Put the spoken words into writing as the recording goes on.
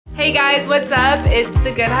Hey guys, what's up? It's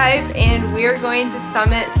the Good Hype and we're going to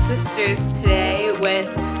Summit Sisters today with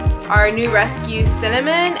our new rescue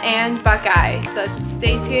Cinnamon and Buckeye. So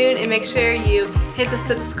stay tuned and make sure you hit the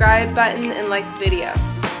subscribe button and like the video.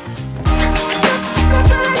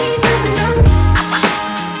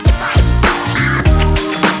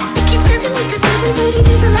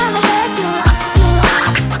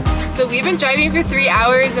 So we've been driving for 3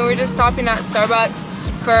 hours and we're just stopping at Starbucks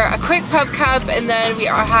for a quick pub cup, and then we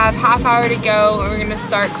have half hour to go and we're gonna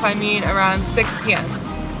start climbing around 6 p.m.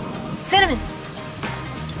 Cinnamon!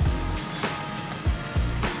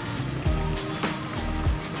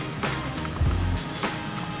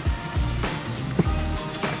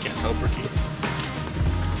 I can't help Ricky.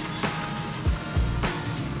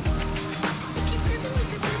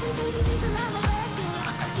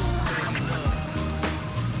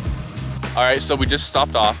 Alright, so we just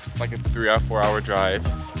stopped off. It's like a 3 or 4 hour drive.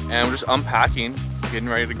 And we're just unpacking, getting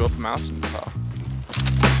ready to go up the mountain, so.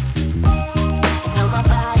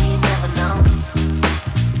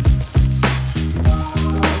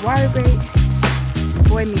 Water break.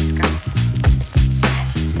 Boy meets girl.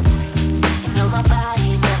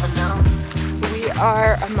 We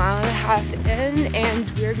are a mile and a half in and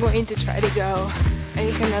we're going to try to go,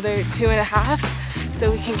 I think, another 2.5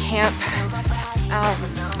 so we can camp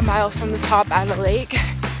a mile from the top at a lake,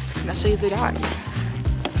 and I'll show you the dogs.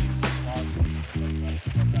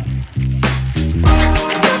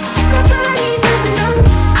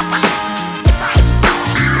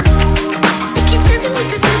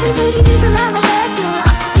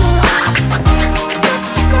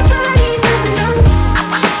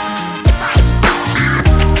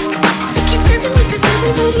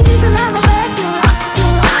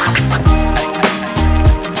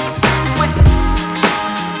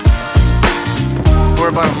 We're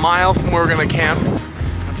about a mile from where we're gonna camp.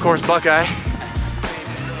 Of course, Buckeye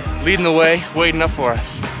leading the way, waiting up for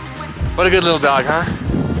us. What a good little dog, huh?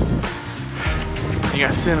 You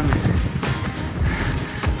got Cinnamon.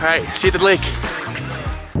 All right, see you at the lake.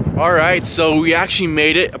 All right, so we actually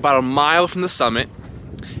made it about a mile from the summit,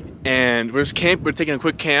 and we're taking a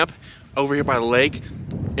quick camp over here by the lake,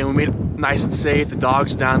 and we made it nice and safe. The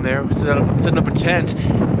dogs are down there. We're setting up a tent,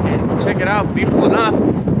 and check it out, beautiful enough.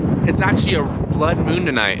 It's actually a blood moon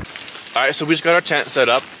tonight. All right, so we just got our tent set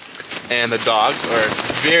up, and the dogs are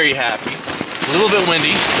very happy. A little bit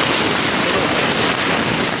windy,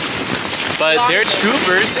 but they're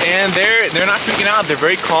troopers, and they're not freaking out. They're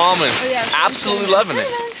very calm and absolutely loving it.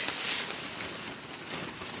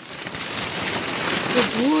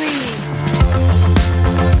 Good boy.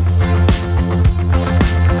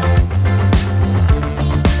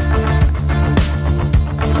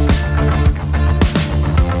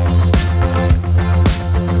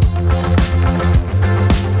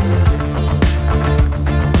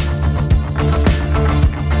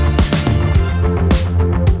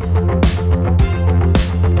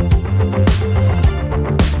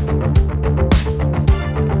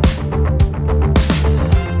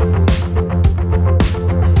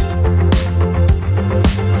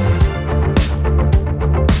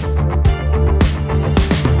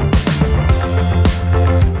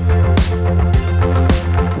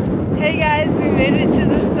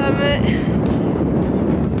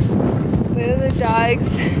 Look at the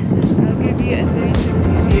dogs. I'll give you a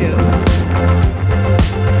 360 view.